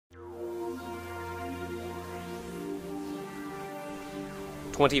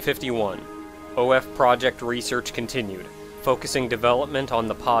2051. OF project research continued, focusing development on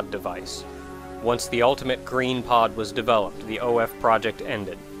the pod device. Once the ultimate green pod was developed, the OF project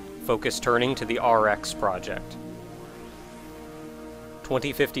ended, focus turning to the RX project.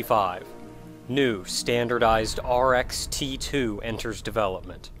 2055. New, standardized RX-T2 enters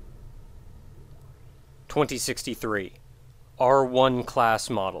development. 2063. R1 class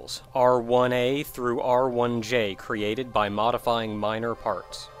models, R1A through R1J, created by modifying minor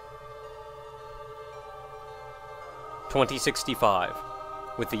parts. 2065.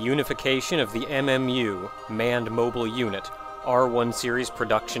 With the unification of the MMU, Manned Mobile Unit, R1 series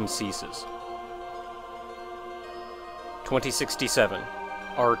production ceases. 2067.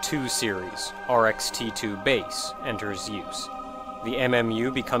 R2 series, RX-T2 base, enters use. The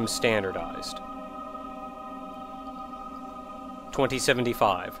MMU becomes standardized.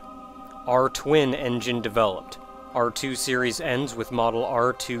 2075. R-Twin engine developed. R2 series ends with model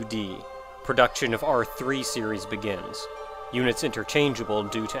R2D. Production of R3 series begins. Units interchangeable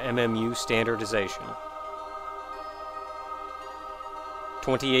due to MMU standardization.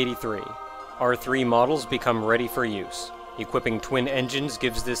 2083. R3 models become ready for use. Equipping twin engines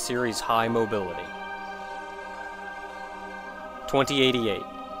gives this series high mobility. 2088.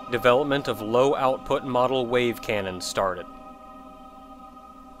 Development of low-output model wave cannon started.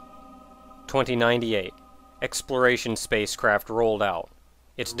 2098. Exploration spacecraft rolled out.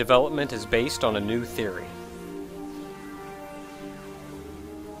 Its development is based on a new theory.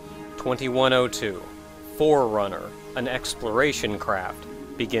 2102. Forerunner, an exploration craft,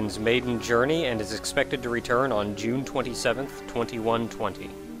 begins maiden journey and is expected to return on June 27, 2120.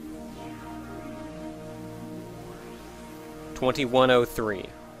 2103.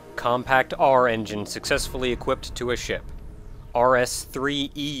 Compact R engine successfully equipped to a ship. RS-3E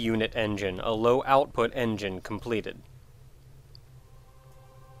unit engine, a low-output engine, completed.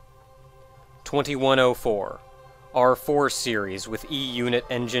 2104. R4 series with E-unit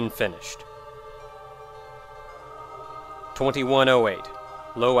engine finished. 2108.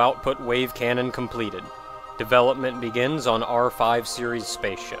 Low-output wave cannon completed. Development begins on R5 series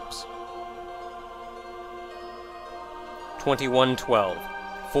spaceships. 2112.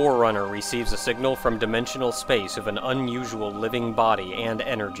 Forerunner receives a signal from dimensional space of an unusual living body and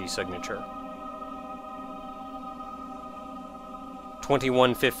energy signature.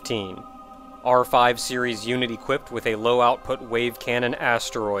 2115. R5 series unit equipped with a low-output wave cannon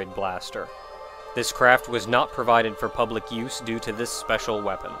asteroid blaster. This craft was not provided for public use due to this special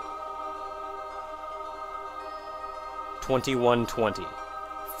weapon. 2120.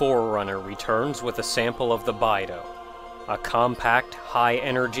 Forerunner returns with a sample of the Bydo, a compact,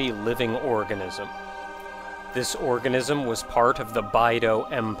 high-energy living organism. This organism was part of the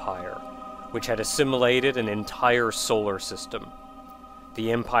Bydo Empire, which had assimilated an entire solar system.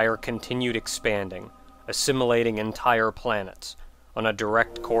 The Empire continued expanding, assimilating entire planets, on a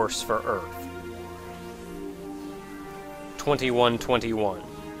direct course for Earth. 2121.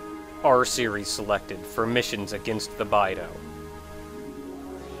 R-Series selected for missions against the Bydo.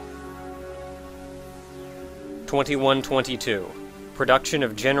 2122. Production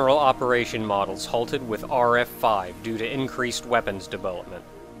of general operation models halted with RF-5 due to increased weapons development.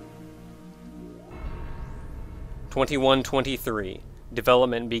 2123.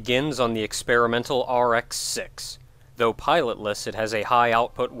 Development begins on the experimental RX-6. Though pilotless, it has a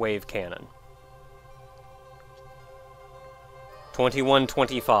high-output wave cannon.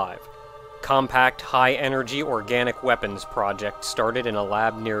 2125. Compact high-energy organic weapons project started in a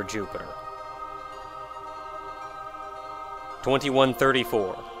lab near Jupiter.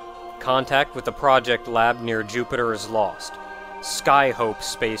 2134. Contact with the project lab near Jupiter is lost. Skyhope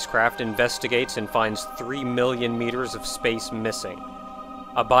spacecraft investigates and finds 3 million meters of space missing.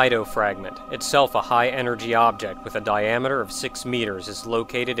 A Bydo fragment, itself a high-energy object with a diameter of 6 meters, is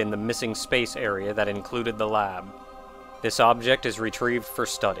located in the missing space area that included the lab. This object is retrieved for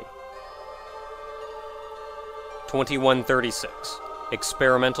study. 2136.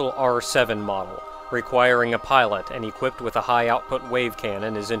 Experimental R7 model, requiring a pilot and equipped with a high-output wave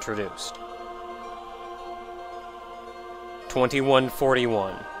cannon, is introduced.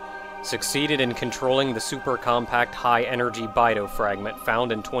 2141. Succeeded in controlling the super-compact high-energy Bydo fragment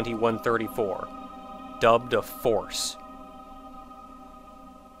found in 2134, dubbed a Force.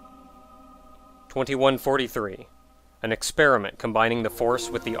 2143. An experiment combining the Force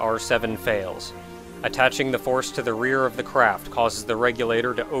with the R7 fails. Attaching the Force to the rear of the craft causes the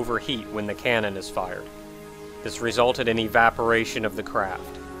regulator to overheat when the cannon is fired. This resulted in evaporation of the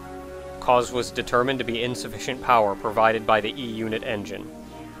craft. Cause was determined to be insufficient power provided by the E-unit engine.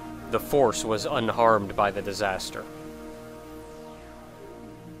 The Force was unharmed by the disaster.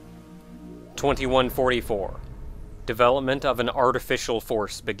 2144. Development of an artificial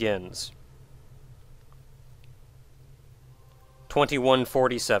force begins.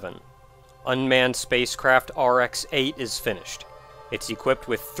 2147. Unmanned spacecraft RX-8 is finished. It's equipped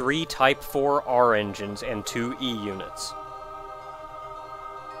with 3 Type 4R engines and 2 E units.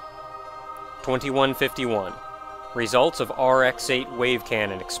 2151. Results of RX-8 wave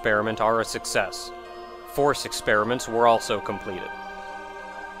cannon experiment are a success. Force experiments were also completed.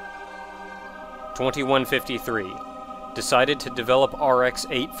 2153. Decided to develop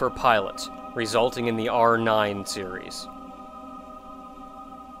RX-8 for pilots, resulting in the R9 series.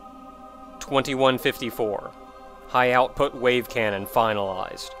 2154. High output wave cannon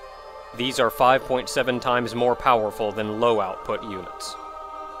finalized. These are 5.7 times more powerful than low output units.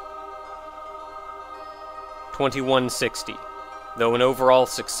 2160. Though an overall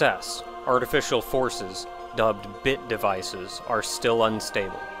success, artificial forces, dubbed bit devices, are still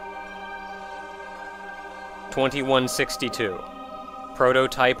unstable. 2162.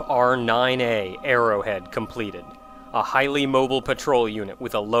 Prototype R9A Arrowhead completed. A highly mobile patrol unit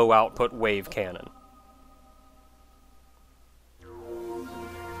with a low output wave cannon.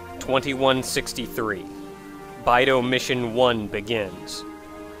 2163. Bydo Mission 1 begins.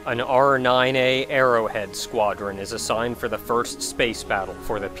 An R9A Arrowhead squadron is assigned for the first space battle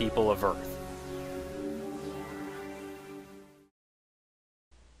for the people of Earth.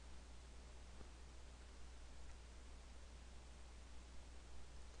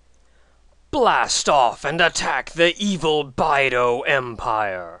 Blast off and attack the evil Bydo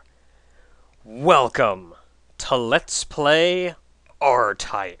Empire! Welcome to Let's Play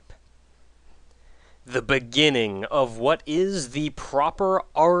R-Type. The beginning of what is the proper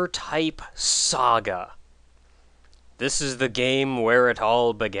R-Type saga. This is the game where it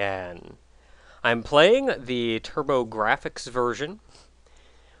all began. I'm playing the TurboGrafx version.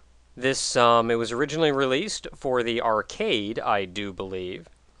 This, it was originally released for the arcade, I do believe.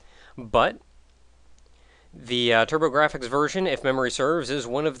 But the TurboGrafx version, if memory serves, is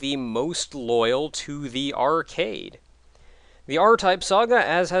one of the most loyal to the arcade. The R-Type saga,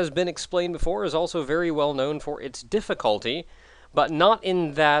 as has been explained before, is also very well known for its difficulty, but not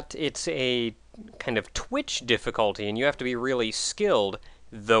in that it's a kind of twitch difficulty and you have to be really skilled,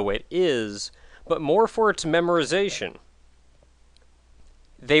 though it is, but more for its memorization.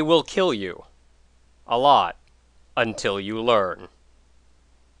 They will kill you. A lot. Until you learn.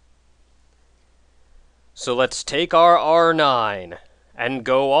 So let's take our R9 and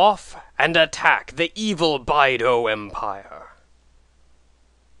go off and attack the evil Bydo Empire.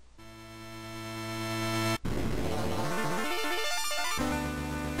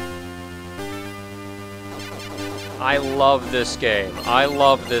 I love this game. I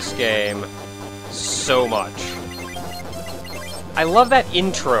love this game so much. I love that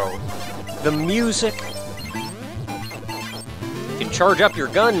intro. The music. You can charge up your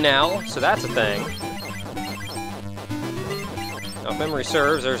gun now, so that's a thing. Now, if memory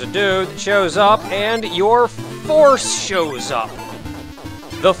serves, there's a dude that shows up, and your Force shows up.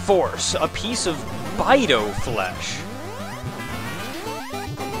 The Force, a piece of Bydo flesh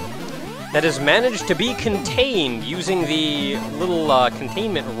that has managed to be contained using the little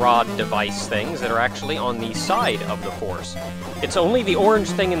containment rod device things that are actually on the side of the Force. It's only the orange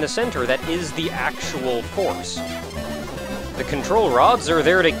thing in the center that is the actual Force. The control rods are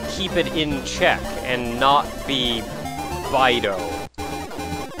there to keep it in check and not be Bydo.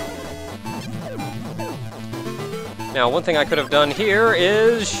 Now, one thing I could have done here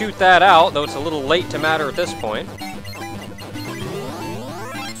is shoot that out, though it's a little late to matter at this point.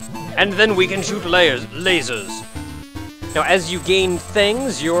 And then we can shoot lasers. Now, as you gain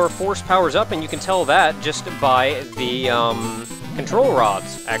things, your Force powers up, and you can tell that just by the control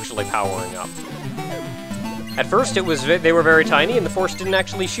rods actually powering up. At first, they were very tiny, and the Force didn't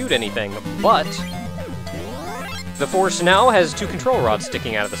actually shoot anything, but the Force now has 2 control rods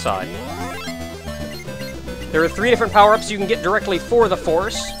sticking out of the side. There are 3 different power-ups you can get directly for the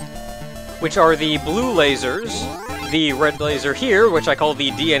Force, which are the blue lasers, the red laser here, which I call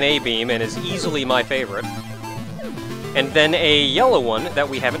the DNA beam, and is easily my favorite, and then a yellow one that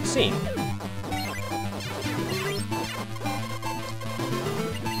we haven't seen.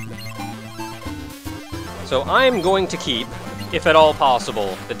 So I'm going to keep, if at all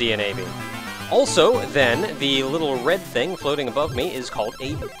possible, the DNA beam. Also, then, the little red thing floating above me is called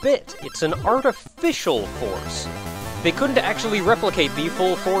a bit. It's an artificial Force. They couldn't actually replicate the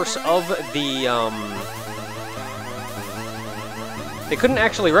full force of the, They couldn't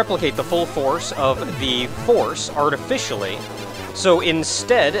actually replicate the full force of the Force artificially, so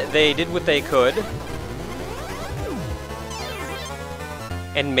instead, they did what they could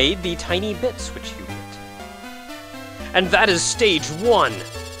and made the tiny bits which you get. And that is stage 1!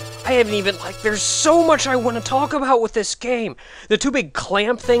 I haven't even, there's so much I want to talk about with this game! The 2 big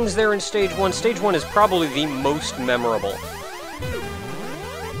clamp things there in stage 1. Stage 1 is probably the most memorable.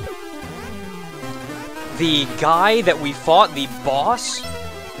 The guy that we fought, the boss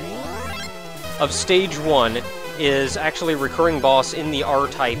of stage 1, is actually a recurring boss in the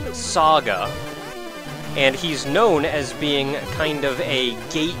R-Type saga, and he's known as being kind of a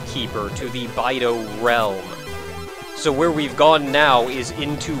gatekeeper to the Bydo realm. So where we've gone now is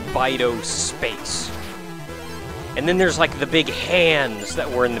into Bydo space. And then there's, the big hands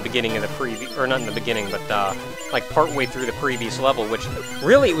that were in the beginning of the previous... Or not in the beginning, but, partway through the previous level, which,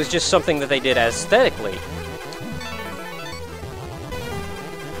 really, it was just something that they did aesthetically.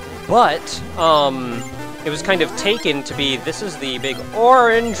 But, it was kind of taken to be, this is the big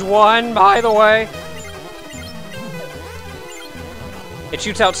orange one, by the way. It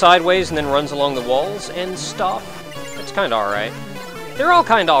shoots out sideways and then runs along the walls and stuff. It's kinda alright. They're all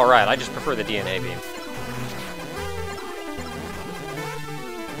kinda alright, I just prefer the DNA beam.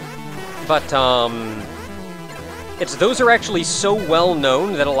 But, those are actually so well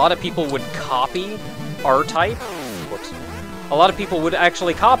known that a lot of people would copy R-Type. Whoops. A lot of people would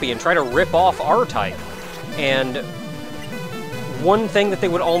actually copy and try to rip off R-Type. And one thing that they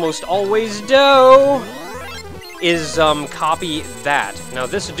would almost always do is, copy that. Now,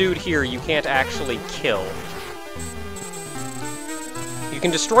 this dude here, you can't actually kill. You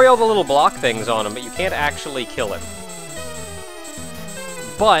can destroy all the little block things on him, but you can't actually kill him.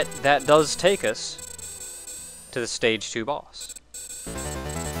 But that does take us to the stage 2 boss.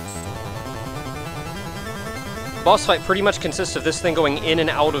 Boss fight pretty much consists of this thing going in and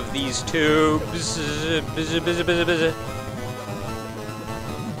out of these tubes.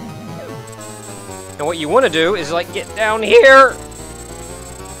 And what you want to do is, get down here,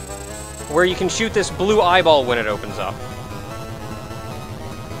 where you can shoot this blue eyeball when it opens up.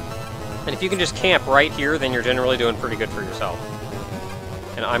 And if you can just camp right here, then you're generally doing pretty good for yourself.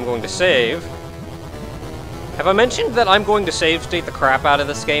 And I'm going to save. Have I mentioned that I'm going to save state the crap out of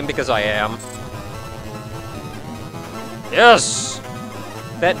this game? Because I am. Yes!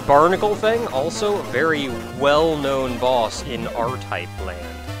 That barnacle thing, also a very well-known boss in R-Type land.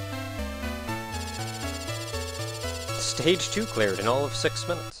 Stage 2 cleared in all of 6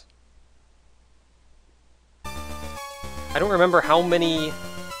 minutes. I don't remember how many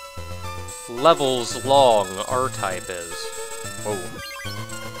levels long R-Type is. Whoa.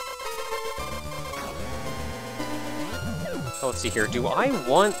 Oh, let's see here. Do I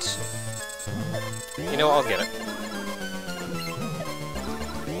want... You know, I'll get it.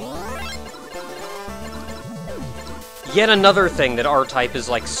 Yet another thing that R-Type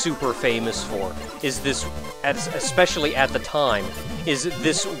is, super famous for, is this, especially at the time, is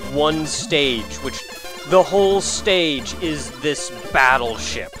this one stage, which the whole stage is this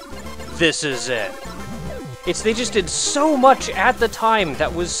battleship. This is it. They just did so much at the time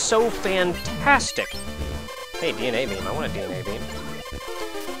that was so fantastic. Hey, DNA beam, I want a DNA beam.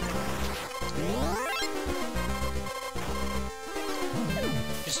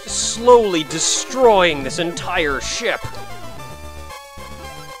 Just slowly destroying this entire ship.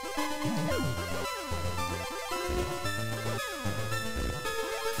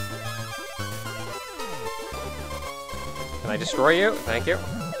 Can I destroy you? Thank you.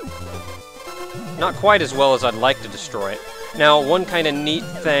 Not quite as well as I'd like to destroy it. Now, one kind of neat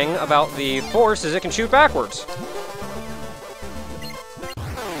thing about the Force is it can shoot backwards.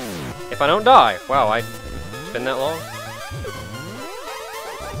 If I don't die. Wow, it's been that long?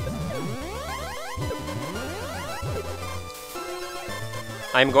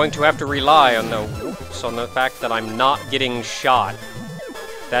 I'm going to have to rely on the fact that I'm not getting shot.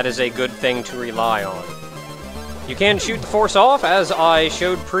 That is a good thing to rely on. You can shoot the Force off, as I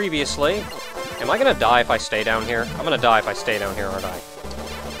showed previously. Am I gonna die if I stay down here? I'm gonna die if I stay down here, aren't I?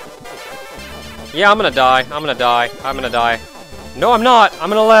 Yeah, I'm gonna die. I'm gonna die. I'm gonna die. No, I'm not! I'm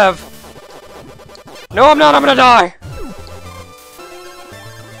gonna live! No, I'm not! I'm gonna die!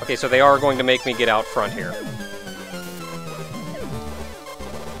 Okay, so they are going to make me get out front here.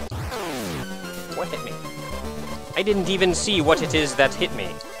 What hit me? I didn't even see what it is that hit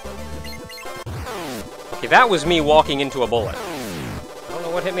me. Okay, that was me walking into a bullet. I don't know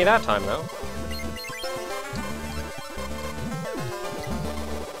what hit me that time, though.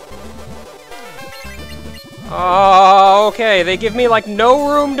 Oh, okay, they give me,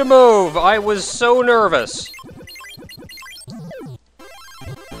 no room to move! I was so nervous!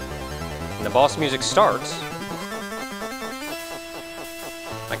 And the boss music starts.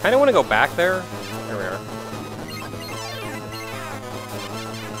 I kinda wanna go back there. There we are.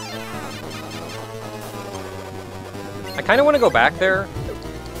 I kind of want to go back there.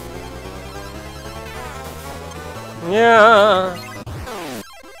 Yeah.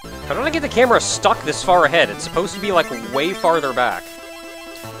 How did I get the camera stuck this far ahead? It's supposed to be, like, way farther back.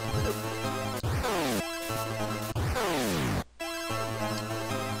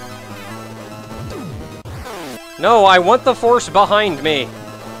 No, I want the force behind me.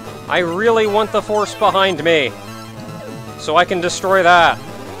 I really want the force behind me. So I can destroy that.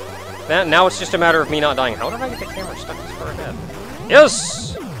 Now it's just a matter of me not dying. How did I get the camera stuck this far ahead?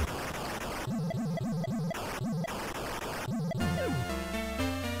 Yes!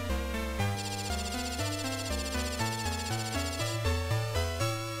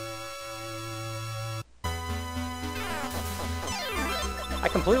 I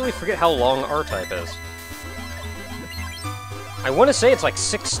completely forget how long R-Type is. I want to say it's like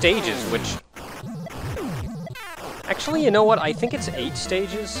 6 stages, which... Actually, you know what? I think it's 8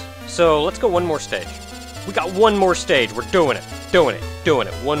 stages. So, let's go one more stage. We got one more stage. We're doing it. Doing it. Doing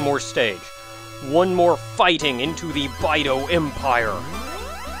it. One more stage. One more fighting into the Bydo Empire.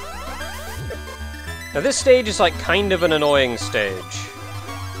 Now, this stage is like kind of an annoying stage.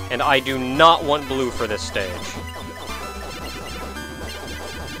 And I do not want blue for this stage.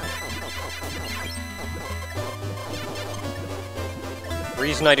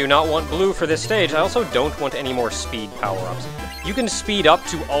 Reason I do not want blue for this stage, I also don't want any more speed power-ups. You can speed up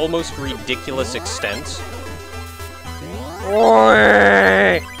to almost ridiculous extents.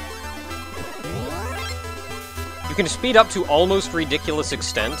 You can speed up to almost ridiculous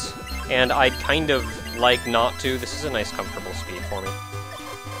extents, and I'd kind of like not to. This is a nice comfortable speed for me.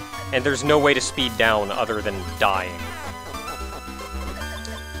 And there's no way to speed down other than dying.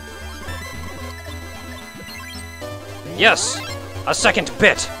 Yes! A second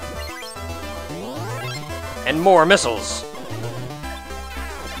bit! And more missiles!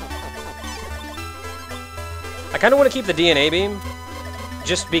 I kind of want to keep the DNA beam,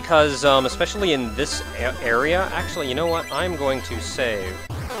 just because, especially in this area... Actually, you know what? I'm going to save.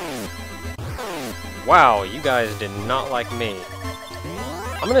 Wow, you guys did not like me.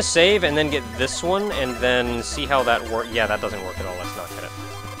 I'm gonna save and then get this one, and then see how that works. Yeah, that doesn't work at all. Let's not get it.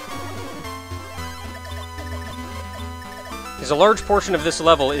 Because a large portion of this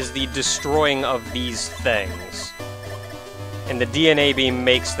level is the destroying of these things. And the DNA beam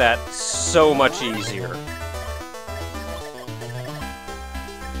makes that so much easier.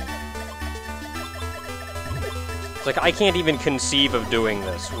 It's like, I can't even conceive of doing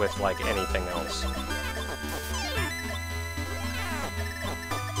this with, like, anything else.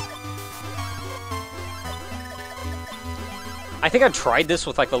 I think I tried this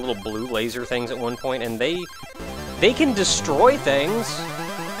with, like, the little blue laser things at one point, and they can destroy things.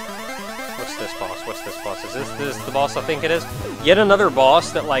 What's this boss? What's this boss? Is this the boss I think it is? Yet another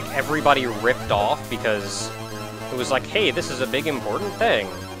boss that, like, everybody ripped off because it was like, hey, this is a big important thing.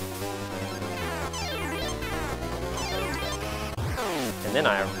 And then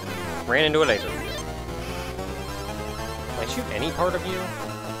I ran into a laser. Can I shoot any part of you?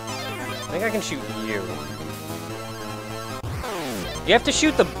 I think I can shoot you. You have to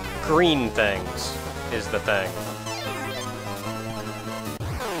shoot the green things, is the thing.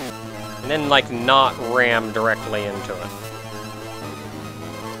 And then, like, not ram directly into it.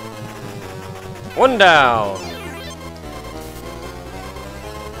 One down!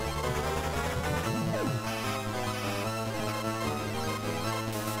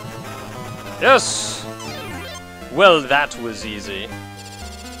 Yes! Well, that was easy.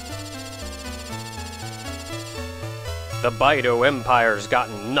 The Bydo Empire's got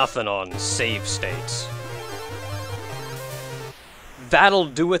nothing on save states. That'll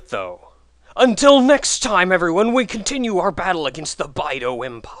do it, though. Until next time, everyone, we continue our battle against the Bydo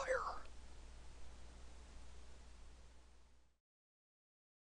Empire.